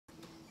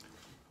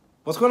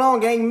What's going on,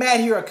 gang? Matt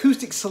here,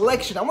 Acoustic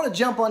Selection. I want to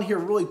jump on here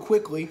really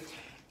quickly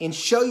and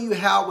show you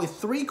how with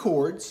 3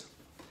 chords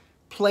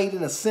played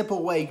in a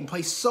simple way, you can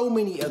play so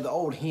many of the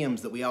old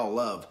hymns that we all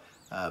love.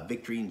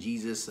 Victory in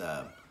Jesus,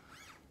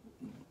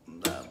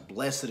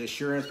 Blessed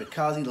Assurance,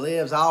 Because He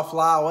Lives, I'll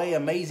Fly Away,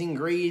 Amazing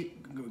Grace,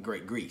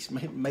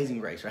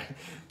 Amazing Grace, right?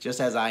 Just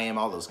As I Am,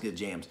 all those good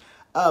jams.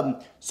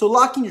 So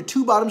locking your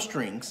 2 bottom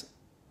strings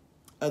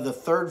of the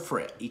 3rd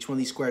fret. Each one of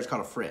these squares is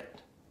called a fret.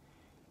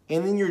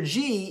 And then your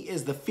G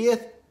is the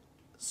 5th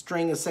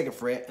string of the 2nd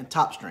fret and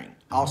top string,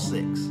 all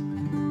 6.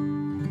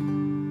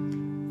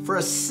 For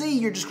a C,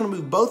 you're just going to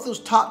move both those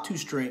top 2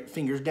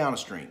 fingers down a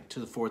string to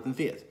the 4th and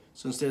 5th.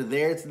 So instead of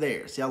there, it's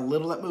there. See how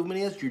little that movement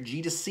is? Your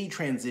G to C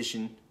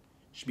transition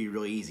should be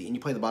really easy. And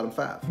you play the bottom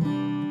 5.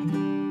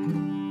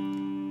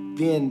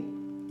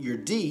 Then your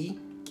D,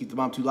 keep the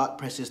bottom 2 locked,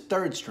 press this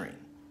 3rd string.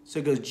 So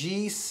it goes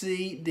G,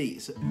 C, D.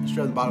 So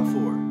start the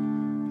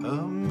bottom 4.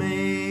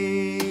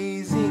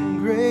 Amazing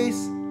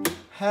grace,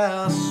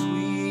 how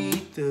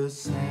sweet the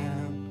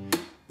sound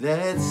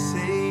that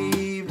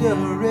saved a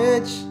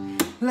wretch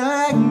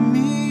like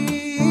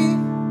me.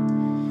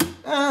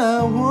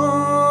 I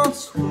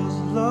once was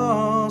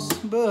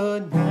lost,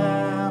 but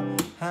now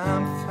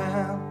I'm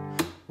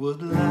found. Was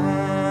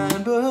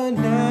blind, but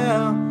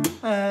now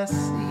I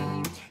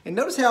see. And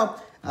notice how,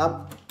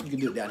 you can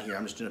do it down here,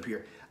 I'm just doing it up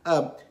here.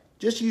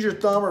 Just use your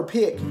thumb or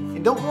pick,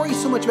 and don't worry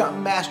so much about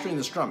mastering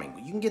the strumming.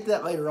 You can get to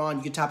that later on.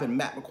 You can type in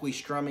Matt McCoy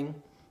strumming.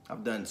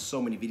 I've done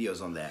so many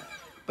videos on that.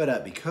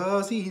 But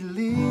because He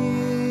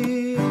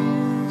lives,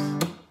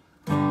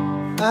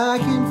 I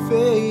can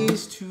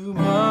face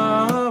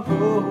tomorrow.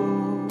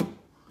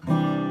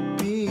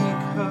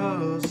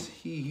 Because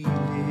He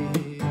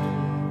lives,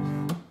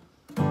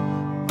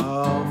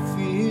 all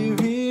fear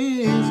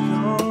is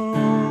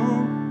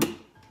gone.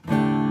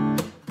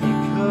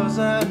 Because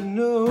I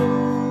know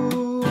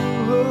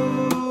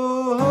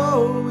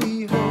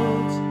He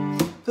holds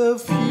the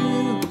future.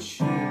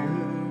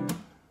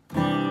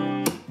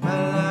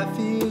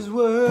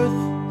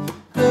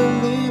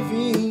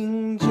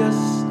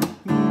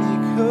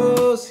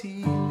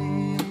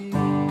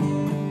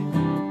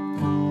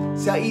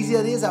 See how easy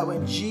that is? I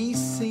went G,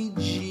 C,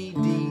 G,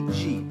 D,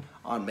 G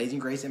on Amazing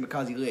Grace and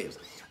Because He Lives.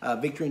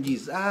 Victory in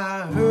Jesus.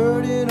 I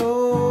heard an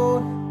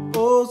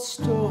old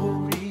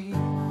story,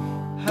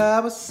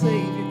 how a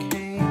Savior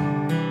came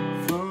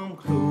from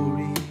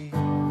glory,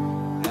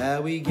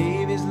 how He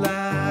gave His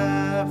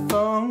life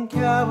on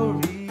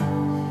Calvary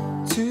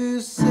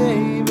to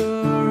save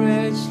a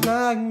wretch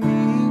like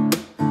me.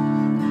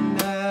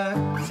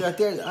 See right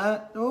there,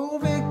 I know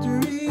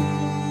victory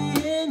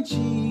in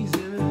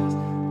Jesus,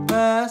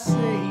 my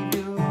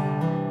Savior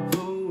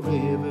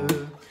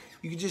forever.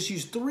 You can just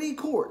use 3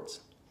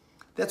 chords.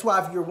 That's why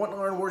if you're wanting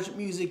to learn worship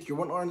music, you're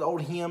wanting to learn the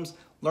old hymns,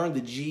 learn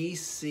the G,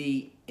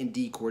 C, and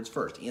D chords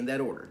first, in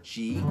that order.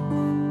 G,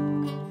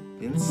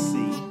 then C,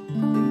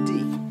 then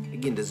D.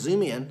 Again, to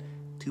zoom in,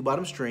 2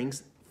 bottom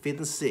strings, 5th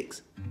and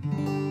 6th.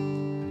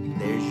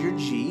 There's your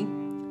G.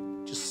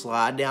 Just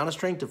slide down a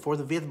string to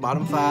 4th and 5th,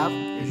 bottom 5.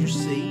 There's your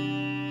C.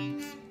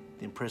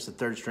 Then press the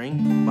 3rd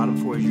string, bottom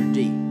 4 is your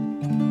D.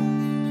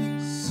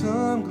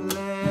 Some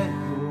glad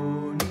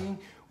morning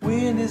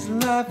when this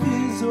life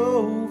is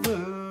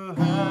over,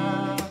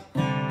 I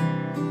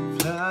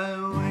fly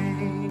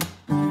away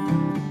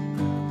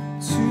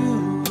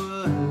to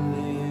a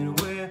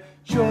land where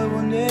joy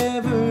will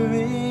never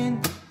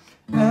end.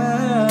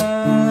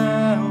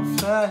 I'll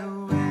fly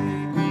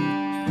away.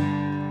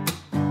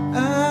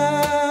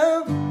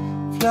 I'll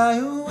fly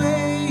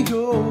away,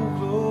 oh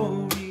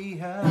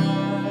glory,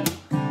 I'll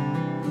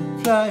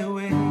fly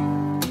away.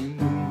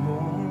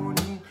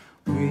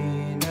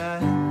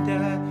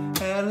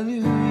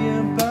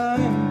 Hallelujah, by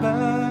and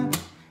by,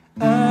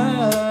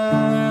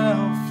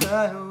 I'll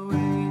fly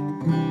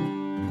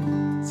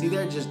away. See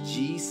there, just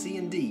G, C,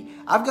 and D.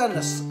 I've got a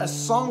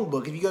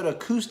songbook. If you go to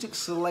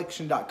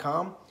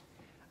acousticselection.com,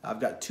 I've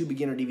got 2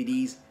 beginner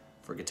DVDs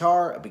for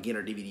guitar, a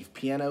beginner DVD for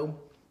piano,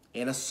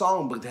 and a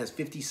songbook that has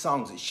 50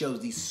 songs that shows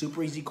these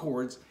super easy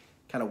chords,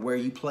 kind of where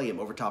you play them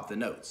over top of the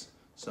notes.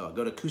 So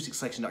go to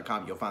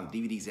acousticselection.com, you'll find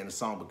the DVDs and a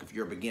songbook if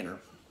you're a beginner.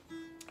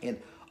 And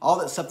all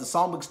that stuff, the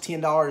songbook's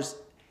 $10,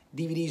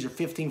 DVDs are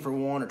 $15 for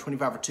 1 or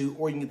 $25 for 2,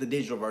 or you can get the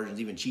digital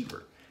versions even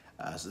cheaper.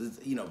 So it's,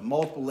 you know,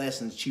 multiple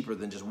lessons cheaper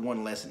than just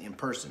 1 lesson in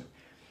person.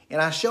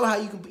 And I show how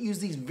you can use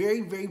these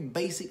very, very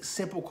basic,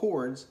 simple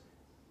chords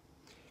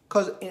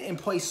and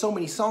play so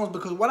many songs,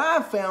 because what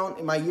I've found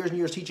in my years and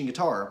years teaching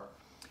guitar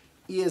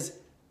is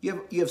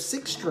you have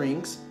 6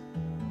 strings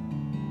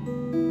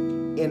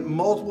and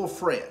multiple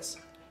frets.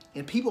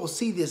 And people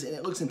see this and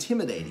it looks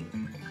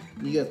intimidating.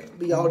 You have to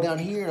be all down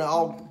here and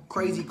all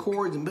crazy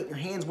chords and put your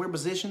hands weird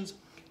positions.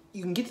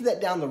 You can get to that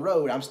down the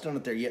road. I'm still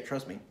not there yet,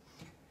 trust me.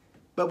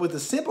 But with the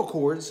simple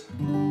chords,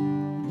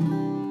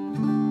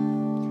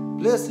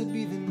 blessed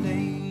be the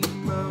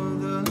name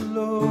of the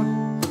Lord.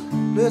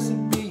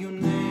 Blessed be your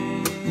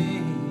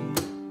name.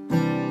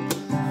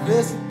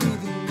 Blessed be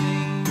the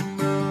name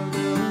of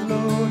the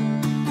Lord.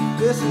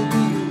 Blessed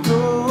be your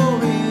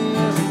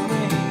glorious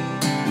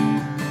name.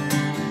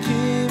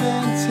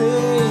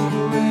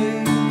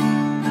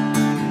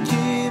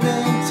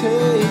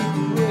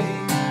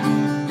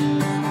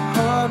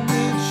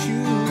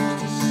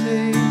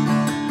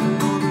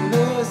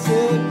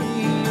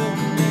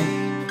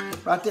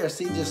 Right there,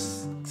 see,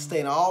 just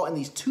staying all in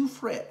these 2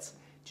 frets.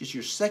 Just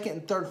your 2nd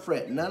and 3rd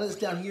fret. None of this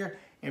down here,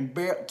 and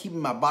keeping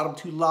my bottom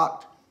 2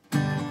 locked.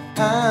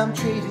 I'm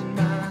trading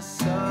my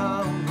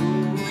sorrow.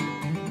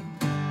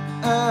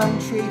 I'm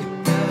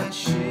trading my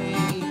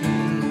shame.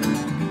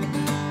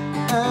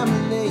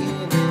 I'm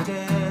laying it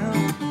down.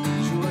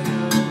 Joy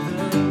of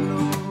the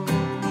Lord.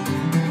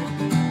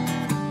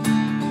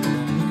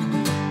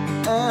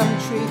 I'm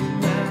trading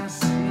my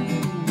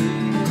sin.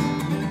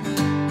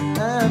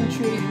 I'm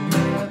trading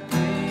my pain.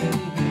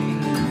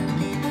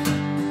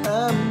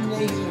 I'm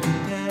laying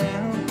it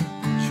down.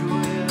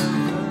 Joy of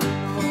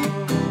the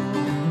Lord.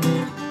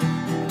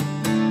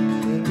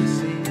 Let me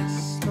say yes,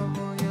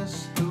 Lord, yes,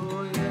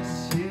 Lord,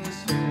 yes, yes,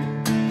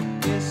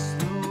 Lord. Yes,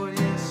 Lord,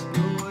 yes,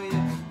 Lord,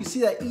 yes. You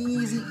see that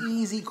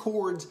easy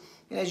chords,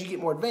 and as you get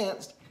more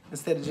advanced,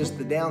 instead of just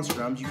the down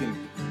strums, you can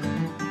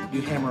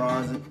do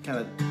hammer-ons and kind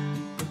of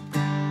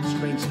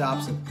string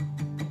stops and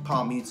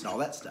palm mutes and all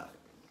that stuff.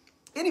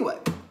 Anyway,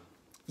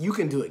 you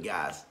can do it,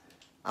 guys.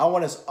 I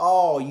want us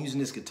all using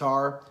this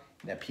guitar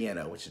and that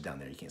piano, which is down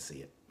there. You can't see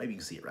it. Maybe you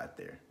can see it right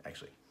there,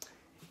 actually.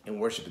 And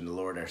worshiping the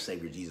Lord, our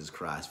Savior, Jesus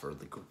Christ, for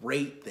the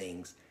great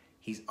things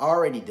He's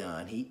already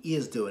done, He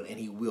is doing, and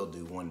He will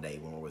do one day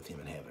when we're with Him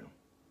in heaven.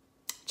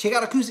 Check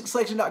out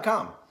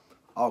acousticselection.com.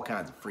 All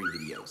kinds of free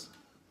videos.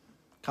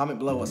 Comment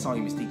below what song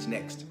you must teach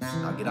next.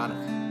 I'll get on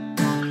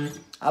it.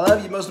 I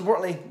love you. Most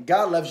importantly,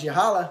 God loves you.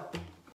 Holla.